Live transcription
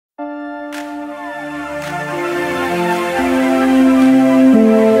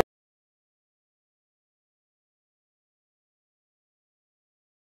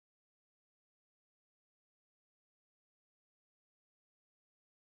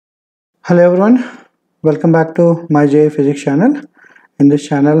Hello everyone, welcome back to my JA Physics channel. In this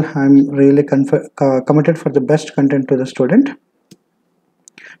channel, I'm really committed for the best content to the student.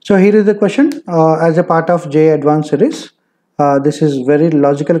 So here is the question as a part of JA Advanced series. This is very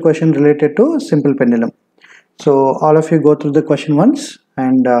logical question related to simple pendulum. So all of you go through the question once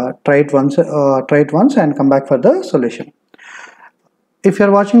and try it once and come back for the solution. If you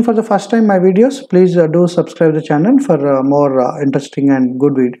are watching for the first time my videos, please do subscribe the channel for more interesting and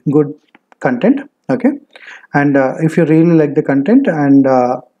good content. Okay, and if you really like the content and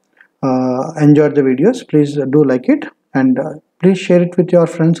enjoyed the videos, please do like it and please share it with your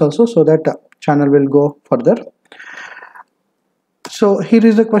friends also, so that channel will go further. So here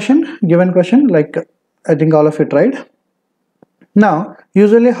is the given question, like I think all of you tried. Now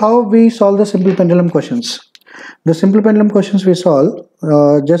usually how we solve the simple pendulum questions? The simple pendulum questions we solve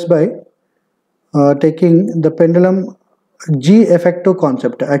just by taking the pendulum G effective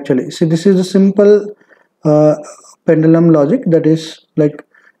concept. Actually, see, this is a simple pendulum logic, that is like,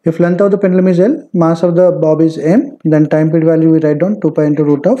 if length of the pendulum is L, mass of the bob is M, then time period value we write down 2 pi into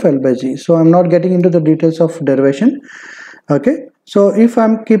root of L by G. So I'm not getting into the details of derivation. Okay, so if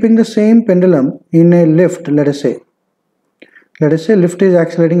I'm keeping the same pendulum in a lift, let us say lift is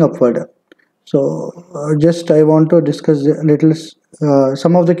accelerating upward. So just I want to discuss a little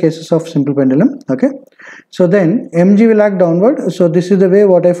some of the cases of simple pendulum. Okay, so then mg will act downward, so this is the way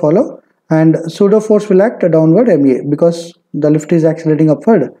what I follow, and pseudo force will act downward ma, because the lift is accelerating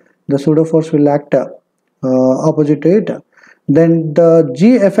upward, the pseudo force will act opposite to it. Then the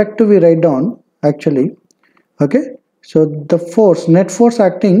g effective we write down actually. Okay, so the force, net force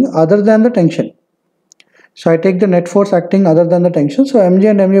acting other than the tension. So I take the net force acting other than the tension. So mg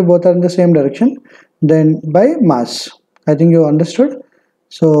and mu both are in the same direction. Then by mass. I think you understood.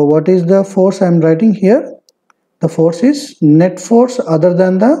 So what is the force I am writing here? The force is net force other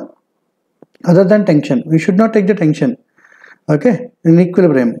than tension. We should not take the tension. Okay, in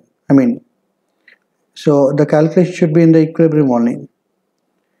equilibrium. I mean, so the calculation should be in the equilibrium only.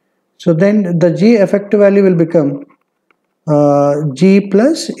 So then the G effective value will become G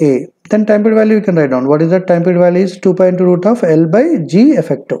plus A. Then time period value you can write down. What is that? Time period value is 2 pi into root of L by G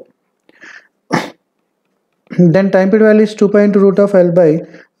effective. Then time period value is 2 pi into root of L by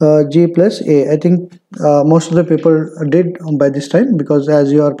G plus A. I think most of the people did by this time, because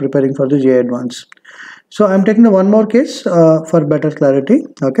as you are preparing for the J Advance. So I'm taking the one more case for better clarity.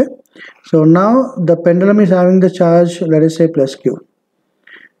 Okay, so now the pendulum is having the charge, let us say plus Q.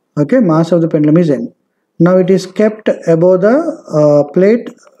 Okay, mass of the pendulum is M. Now it is kept above the plate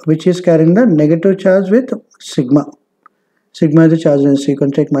which is carrying the negative charge with sigma. Sigma is the charge density. You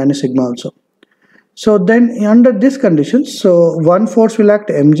can take minus sigma also. So then under this condition, so one force will act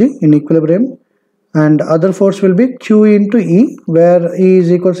mg in equilibrium, and other force will be q into E, where E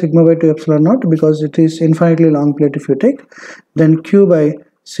is equal to sigma by 2 epsilon naught, because it is infinitely long plate if you take. Then q by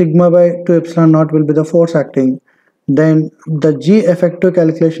sigma by 2 epsilon naught will be the force acting. Then the G effective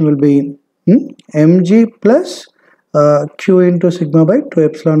calculation will be mg plus q into sigma by 2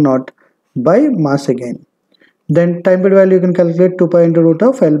 epsilon naught by mass again. Then time period value you can calculate 2 pi into root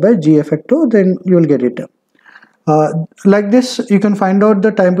of L by G effective, then you will get it. Like this you can find out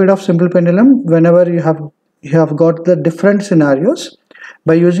the time period of simple pendulum whenever you have got the different scenarios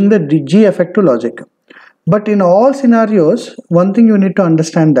by using the G effective logic. But in all scenarios, one thing you need to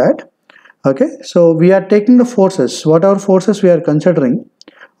understand that, okay, so we are taking the forces, whatever forces we are considering,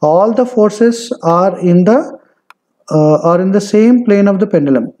 all the forces are in the same plane of the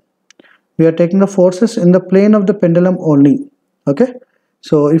pendulum. We are taking the forces in the plane of the pendulum only. Okay,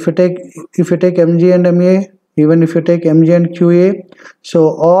 so if you take mg and ma, even if you take mg and qa,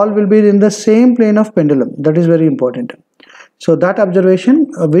 so all will be in the same plane of pendulum. That is very important. So that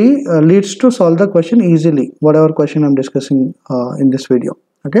observation leads to solve the question easily, whatever question I'm discussing in this video.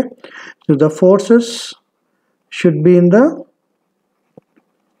 Okay, so the forces should be in the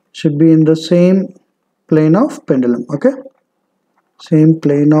same plane of pendulum. Okay, same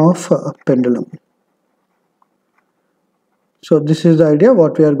plane of pendulum. So this is the idea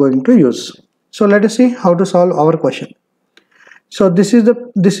what we are going to use. So let us see how to solve our question. So this is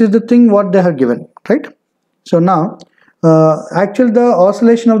the thing what they have given, right? So now actually the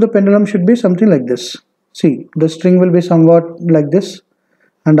oscillation of the pendulum should be something like this. See, the string will be somewhat like this,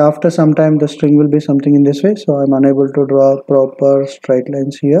 and after some time the string will be something in this way. So I'm unable to draw proper straight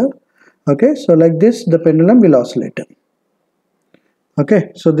lines here. Okay, so like this the pendulum will oscillate.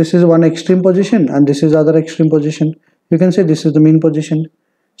 Okay, so this is one extreme position and this is other extreme position. You can say this is the mean position.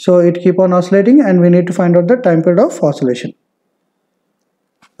 So it keep on oscillating and we need to find out the time period of oscillation.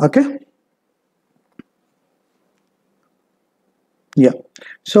 Okay. Yeah.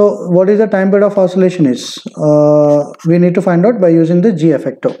 So what is the time period of oscillation is? We need to find out by using the G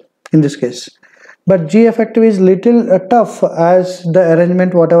effective in this case. But G effective is little tough as the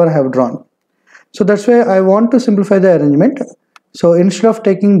arrangement whatever I have drawn. So that's why I want to simplify the arrangement. So instead of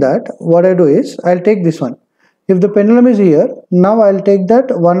taking that, what I do is I'll take this one. If the pendulum is here, now I'll take that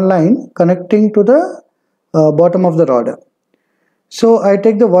one line connecting to the bottom of the rod. So I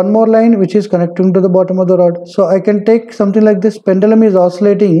take the one more line which is connecting to the bottom of the rod. So I can take something like this. Pendulum is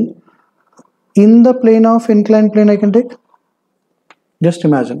oscillating in the plane of inclined plane. I can take. Just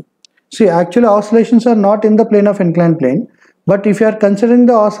imagine. See, actually oscillations are not in the plane of inclined plane. But if you are considering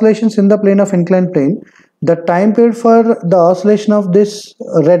the oscillations in the plane of inclined plane, the time period for the oscillation of this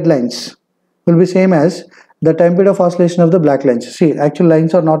red lines will be same as the time period of oscillation of the black lines. See, actual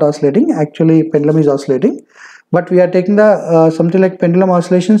lines are not oscillating. Actually, pendulum is oscillating. But we are taking the something like pendulum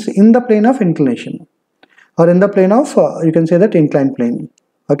oscillations in the plane of inclination, or in the plane of you can say that inclined plane.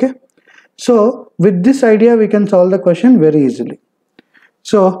 Okay. So with this idea we can solve the question very easily.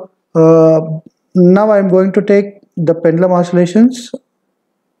 So now I am going to take the pendulum oscillations,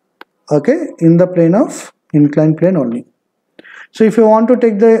 okay, in the plane of inclined plane only. So if you want to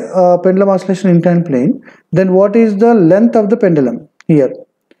take the pendulum oscillation in inclined plane, then what is the length of the pendulum here?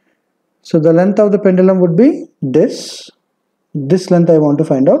 So the length of the pendulum would be this length I want to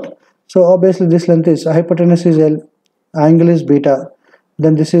find out. So obviously this length is hypotenuse is L, angle is beta,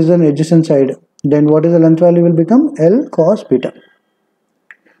 then this is an adjacent side, then what is the length value will become L cos beta.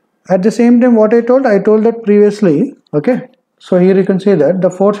 At the same time what I told that previously, okay. So here you can say that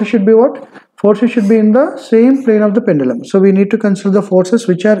the forces should be what? Forces should be in the same plane of the pendulum. So we need to consider the forces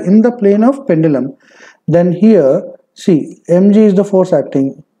which are in the plane of pendulum. Then here see mg is the force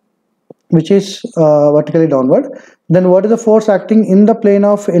acting, which is vertically downward. Then what is the force acting in the plane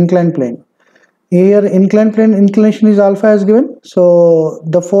of inclined plane? Here inclined plane inclination is alpha as given. So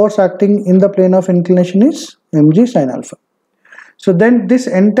the force acting in the plane of inclination is mg sin alpha. So then this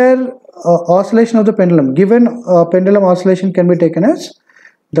entire oscillation of the pendulum, given pendulum oscillation can be taken as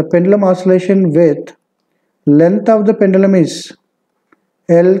the pendulum oscillation with length of the pendulum is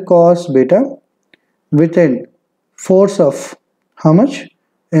L cos beta within force of how much?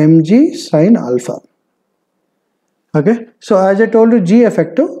 Mg sin alpha. Okay, so as I told you, G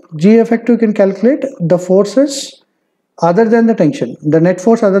effective can calculate the forces other than the tension, the net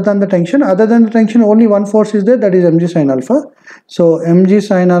force other than the tension. Other than the tension, only one force is there, that is mg sin alpha. So mg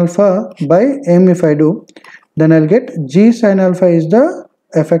sin alpha by m if I do, then I'll get G sin alpha is the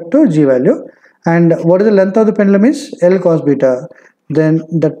effective G value. And what is the length of the pendulum is L cos beta. Then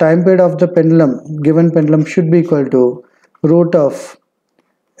the time period of the pendulum, given pendulum should be equal to root of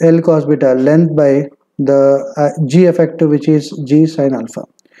L cos beta length by the G effective, which is G sin alpha.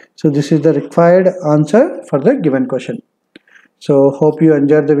 So this is the required answer for the given question. So hope you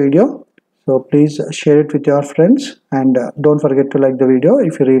enjoyed the video. So please share it with your friends, and don't forget to like the video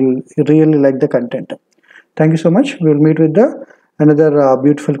if you really like the content. Thank you so much. We will meet with the another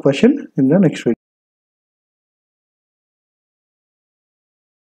beautiful question in the next video.